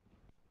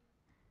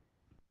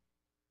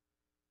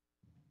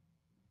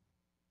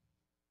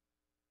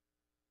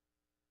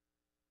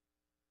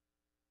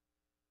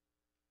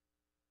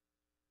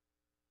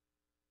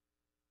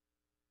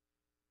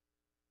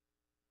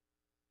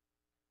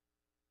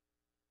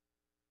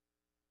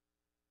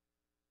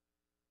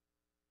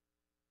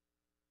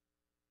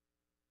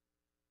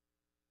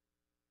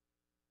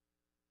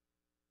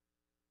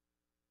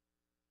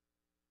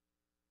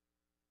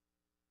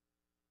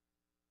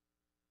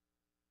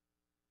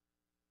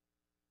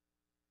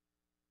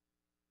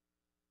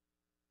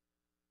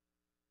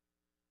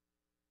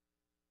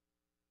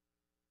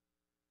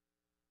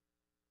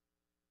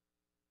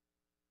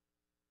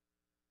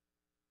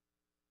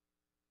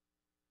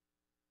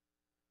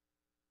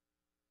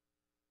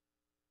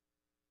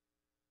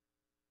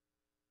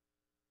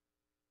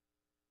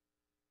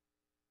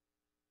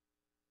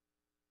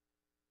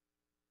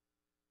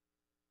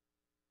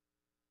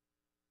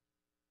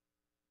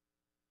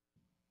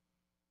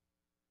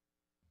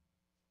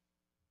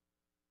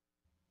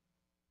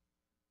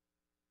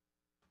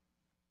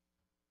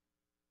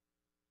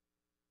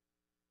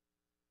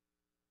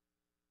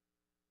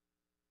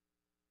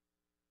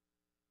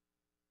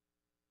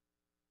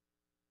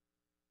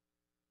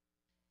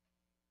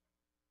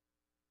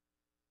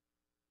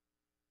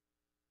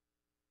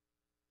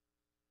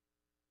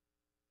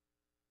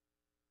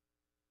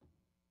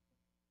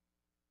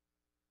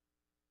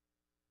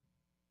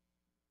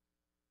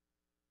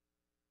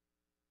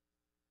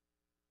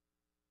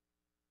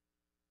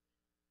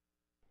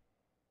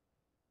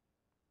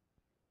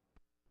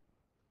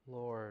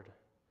 Lord,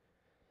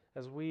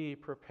 as we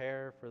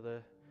prepare for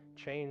the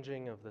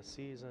changing of the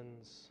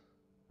seasons,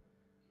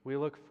 we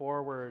look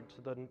forward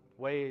to the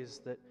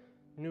ways that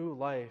new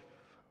life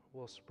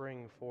will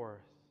spring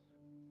forth.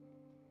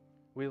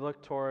 We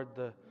look toward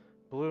the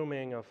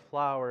blooming of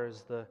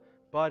flowers, the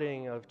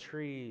budding of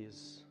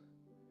trees,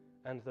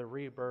 and the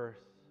rebirth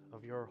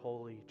of your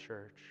holy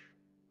church.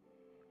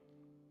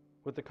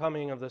 With the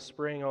coming of the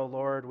spring, O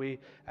Lord, we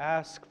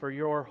ask for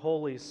your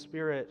Holy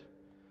Spirit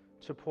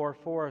to pour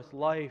forth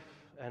life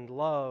and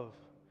love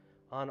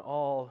on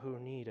all who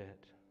need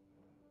it.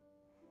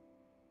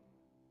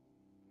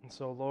 And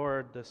so,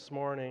 Lord, this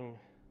morning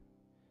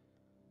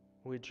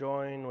we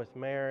join with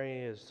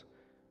Mary as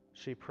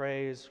she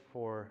prays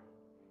for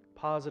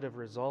positive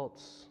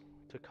results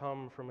to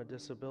come from a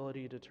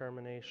disability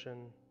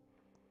determination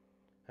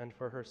and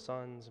for her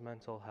son's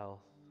mental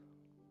health.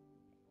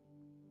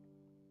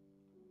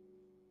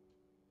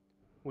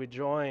 We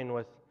join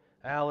with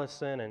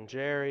Allison and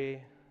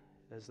Jerry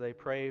as they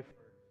pray for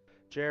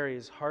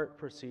Jerry's heart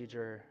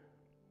procedure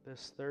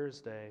this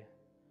Thursday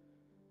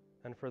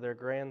and for their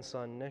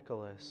grandson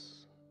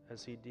Nicholas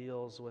as he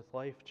deals with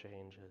life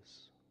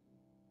changes.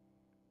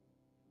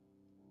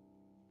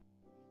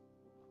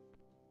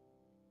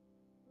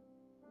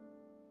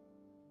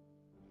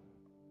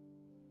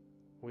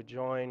 We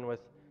join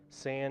with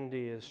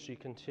Sandy as she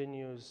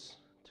continues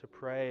to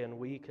pray, and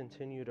we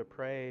continue to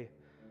pray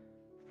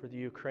for the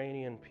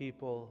Ukrainian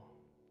people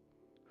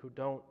who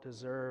don't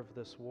deserve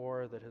this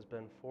war that has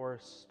been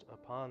forced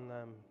upon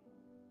them.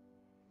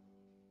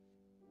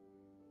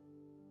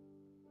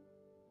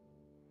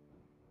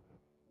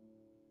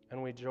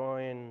 And we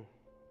join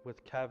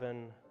with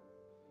Kevin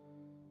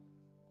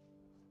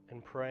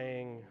in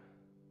praying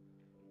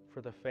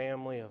for the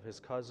family of his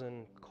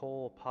cousin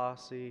Cole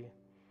Posse,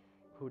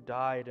 who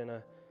died in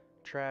a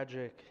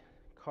tragic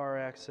car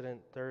accident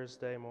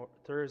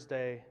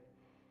Thursday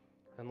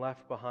and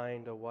left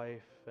behind a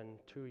wife and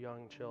 2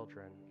 young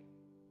children.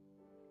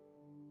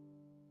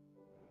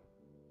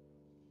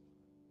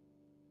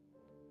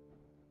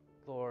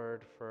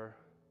 Lord, for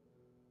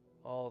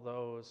all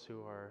those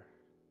who are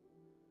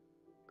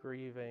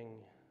grieving,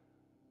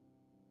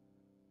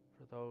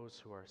 for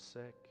those who are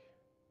sick,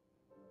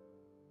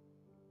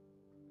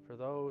 for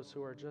those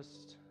who are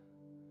just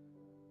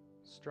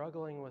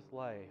struggling with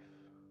life,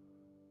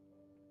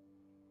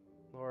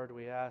 Lord,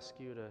 we ask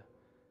you to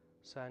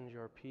send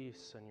your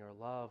peace and your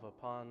love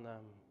upon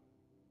them,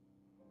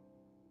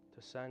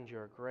 to send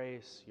your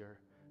grace, your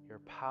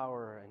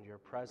power, and your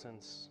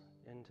presence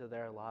into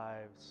their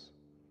lives,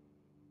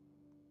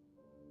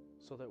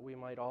 so that we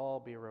might all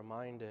be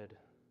reminded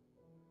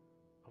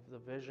of the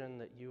vision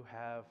that you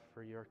have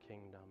for your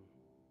kingdom,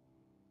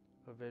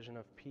 a vision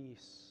of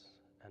peace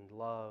and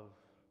love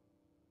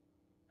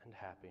and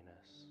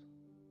happiness.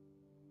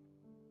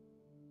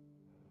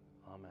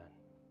 Amen.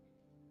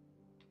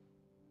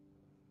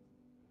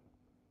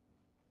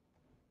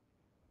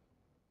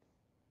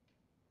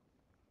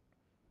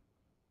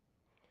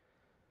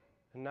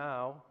 And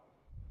now,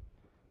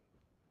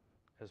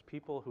 as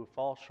people who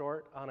fall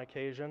short on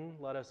occasion,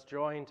 let us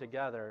join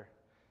together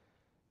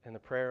in the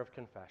prayer of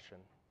confession.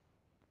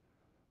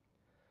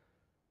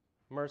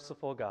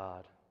 Merciful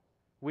God,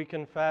 we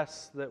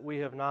confess that we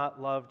have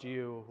not loved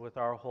you with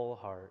our whole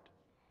heart.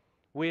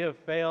 We have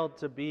failed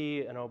to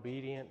be an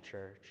obedient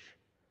church.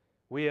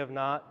 We have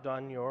not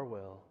done your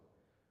will.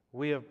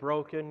 We have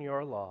broken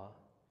your law.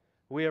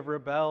 We have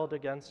rebelled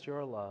against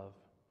your love.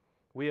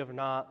 We have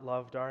not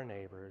loved our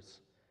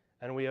neighbors,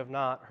 and we have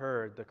not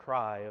heard the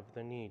cry of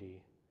the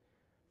needy.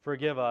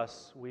 Forgive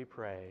us, we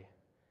pray.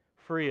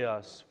 Free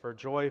us for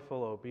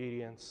joyful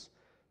obedience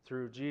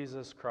through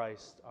Jesus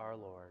Christ our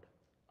Lord.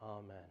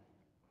 Amen.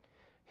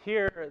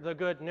 Hear the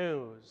good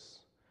news.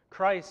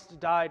 Christ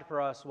died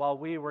for us while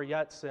we were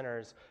yet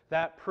sinners.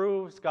 That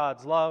proves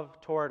God's love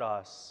toward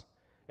us.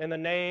 In the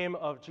name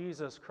of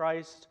Jesus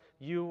Christ,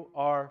 you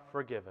are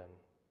forgiven.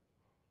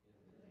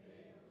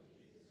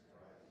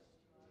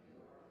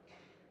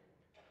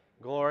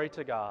 Glory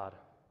to God.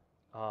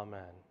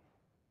 Amen.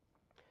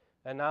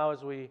 And now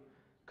as we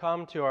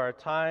come to our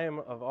time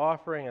of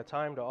offering, a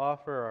time to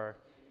offer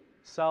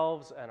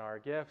ourselves and our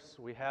gifts,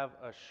 we have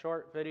a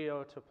short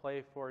video to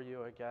play for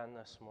you again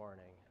this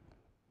morning.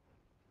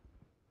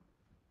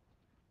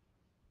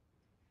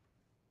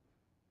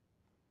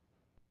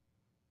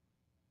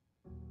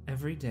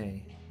 Every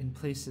day, in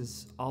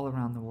places all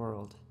around the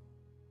world,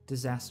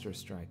 disaster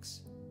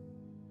strikes.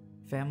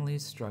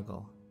 Families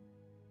struggle.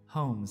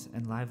 Homes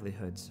and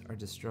livelihoods are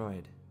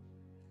destroyed.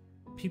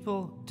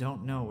 People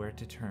don't know where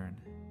to turn.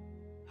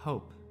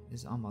 Hope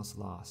is almost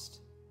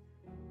lost.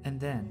 And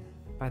then,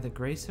 by the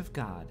grace of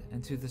God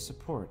and through the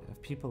support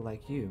of people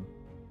like you,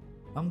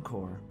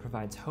 UMCOR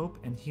provides hope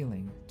and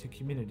healing to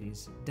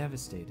communities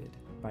devastated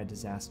by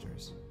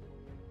disasters.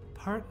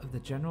 Part of the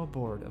General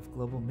Board of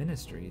Global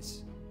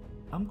Ministries,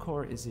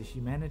 UMCOR is a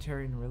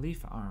humanitarian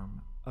relief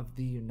arm of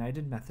the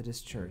United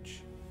Methodist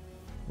Church.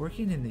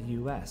 Working in the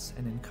U.S.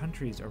 and in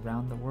countries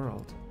around the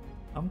world,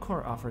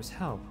 UMCOR offers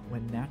help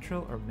when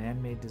natural or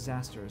man-made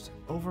disasters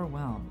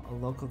overwhelm a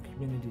local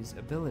community's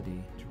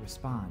ability to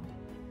respond,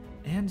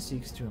 and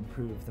seeks to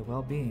improve the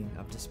well-being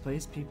of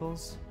displaced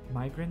peoples,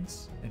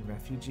 migrants, and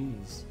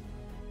refugees.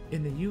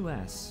 In the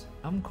U.S.,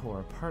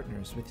 UMCOR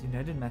partners with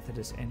United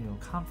Methodist annual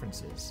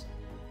conferences,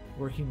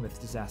 working with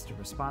disaster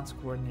response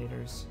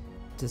coordinators,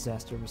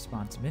 disaster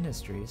response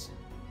ministries,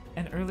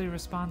 and early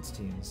response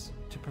teams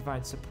to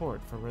provide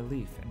support for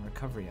relief and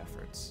recovery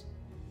efforts.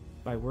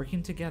 By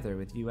working together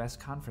with U.S.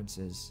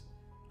 conferences,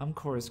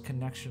 UMCOR's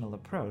connectional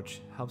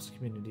approach helps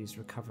communities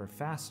recover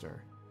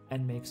faster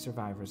and make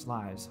survivors'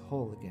 lives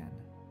whole again.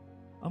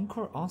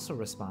 UMCOR also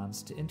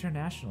responds to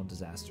international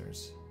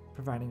disasters,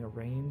 providing a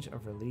range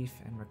of relief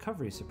and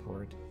recovery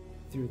support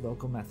through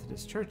local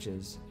Methodist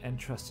churches and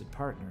trusted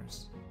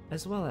partners,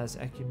 as well as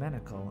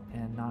ecumenical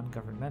and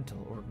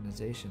non-governmental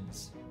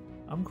organizations.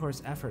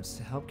 UMCOR's efforts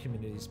to help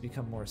communities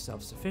become more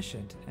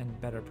self-sufficient and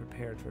better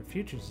prepared for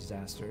future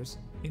disasters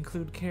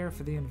include care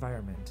for the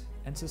environment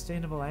and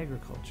sustainable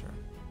agriculture.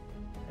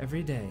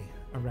 Every day,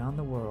 around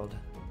the world,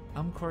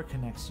 UMCOR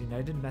connects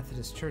United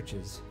Methodist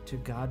churches to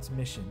God's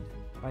mission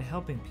by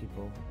helping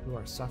people who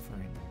are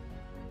suffering.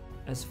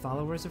 As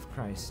followers of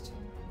Christ,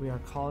 we are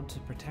called to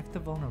protect the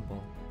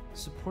vulnerable,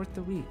 support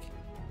the weak,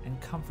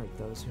 and comfort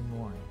those who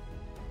mourn.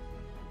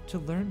 To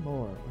learn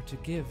more or to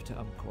give to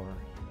UMCOR,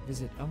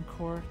 visit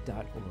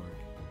umcor.org.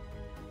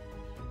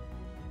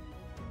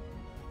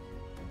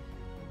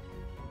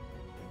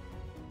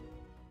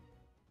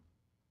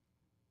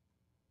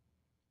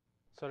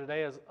 So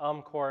today is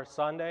UMCOR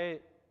Sunday.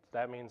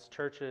 That means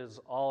churches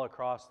all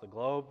across the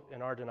globe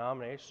in our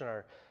denomination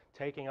are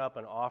taking up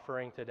an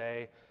offering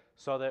today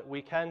so that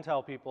we can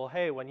tell people,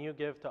 hey, when you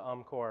give to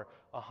UMCOR,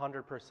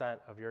 100%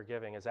 of your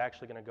giving is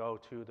actually going to go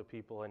to the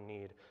people in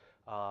need,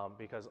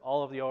 because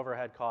all of the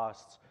overhead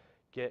costs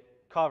get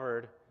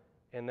covered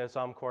in this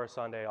UMCOR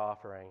Sunday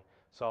offering.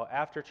 So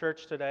after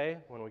church today,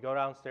 when we go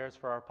downstairs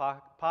for our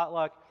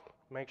potluck,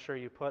 make sure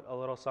you put a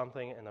little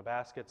something in the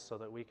baskets so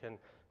that we can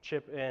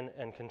chip in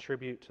and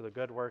contribute to the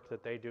good work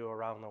that they do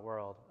around the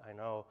world. I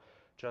know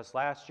just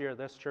last year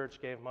this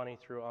church gave money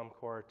through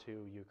UMCOR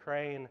to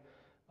Ukraine.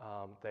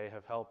 They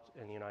have helped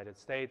in the United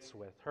States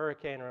with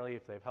hurricane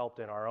relief. They've helped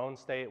in our own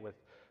state with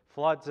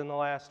floods in the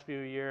last few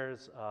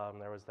years.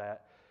 There was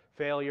that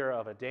failure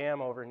of a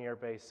dam over near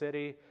Bay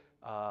City.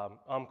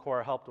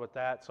 UMCOR helped with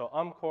that. So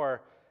UMCOR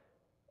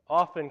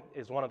often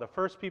is one of the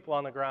first people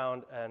on the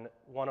ground and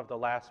one of the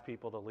last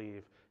people to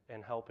leave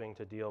in helping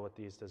to deal with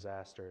these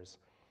disasters.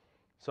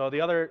 So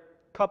the other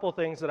couple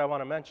things that I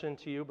want to mention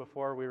to you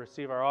before we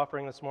receive our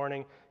offering this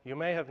morning, you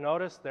may have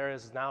noticed there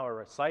is now a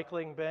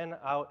recycling bin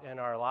out in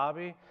our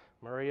lobby.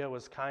 Maria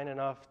was kind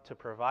enough to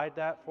provide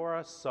that for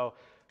us. So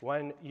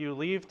when you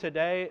leave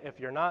today, if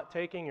you're not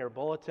taking your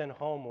bulletin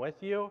home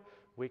with you,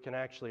 we can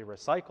actually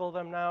recycle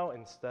them now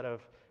instead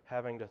of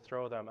having to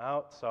throw them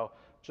out. So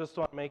just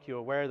want to make you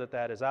aware that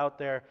that is out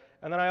there.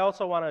 And then I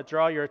also want to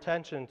draw your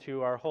attention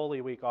to our Holy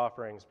Week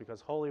offerings,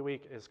 because Holy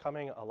Week is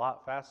coming a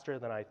lot faster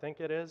than I think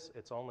it is.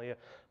 It's only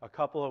a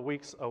couple of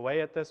weeks away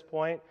at this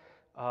point.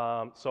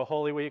 So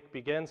Holy Week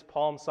begins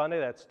Palm Sunday.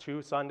 That's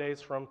 2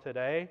 Sundays from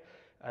today.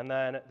 And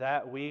then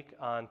that week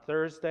on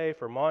Thursday,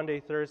 for Maundy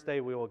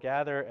Thursday, we will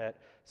gather at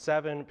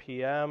 7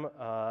 p.m.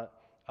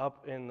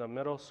 Up in the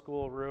middle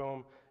school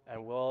room,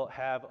 and we'll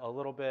have a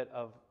little bit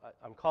of,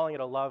 I'm calling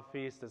it a love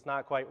feast. It's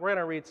not quite. We're going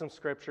to read some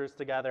scriptures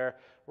together.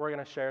 We're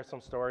going to share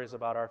some stories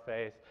about our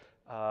faith.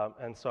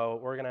 And so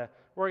we're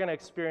going to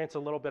experience a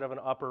little bit of an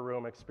upper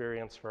room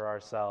experience for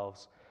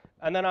ourselves.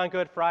 And then on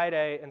Good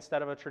Friday,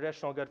 instead of a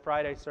traditional Good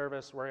Friday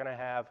service, we're going to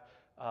have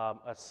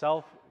a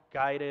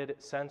self-guided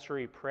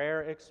sensory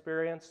prayer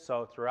experience.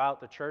 So throughout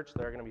the church,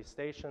 there are going to be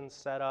stations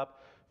set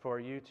up for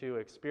you to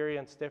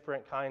experience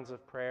different kinds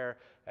of prayer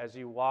as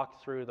you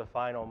walk through the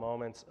final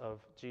moments of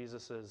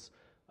Jesus'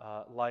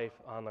 life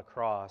on the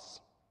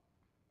cross.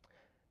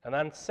 And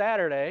then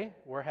Saturday,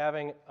 we're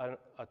having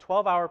a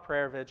 12-hour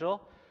prayer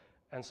vigil.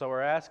 And so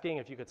we're asking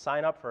if you could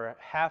sign up for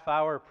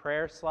half-hour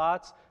prayer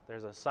slots.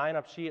 There's a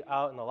sign-up sheet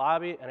out in the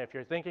lobby. And if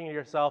you're thinking to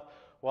yourself,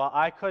 well,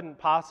 I couldn't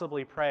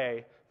possibly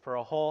pray for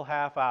a whole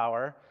half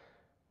hour,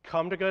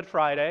 come to Good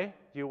Friday.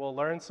 You will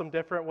learn some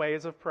different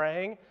ways of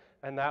praying,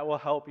 and that will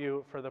help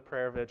you for the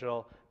prayer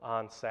vigil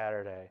on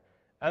Saturday.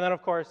 And then,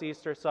 of course,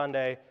 Easter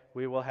Sunday,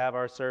 we will have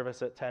our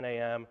service at 10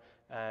 a.m.,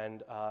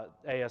 and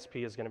ASP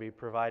is going to be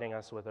providing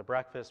us with a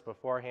breakfast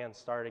beforehand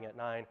starting at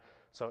 9.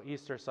 So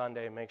Easter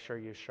Sunday, make sure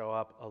you show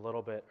up a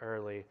little bit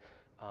early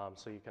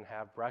so you can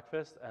have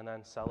breakfast and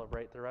then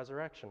celebrate the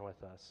resurrection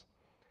with us.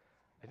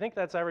 I think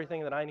that's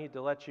everything that I need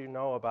to let you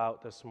know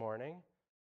about this morning.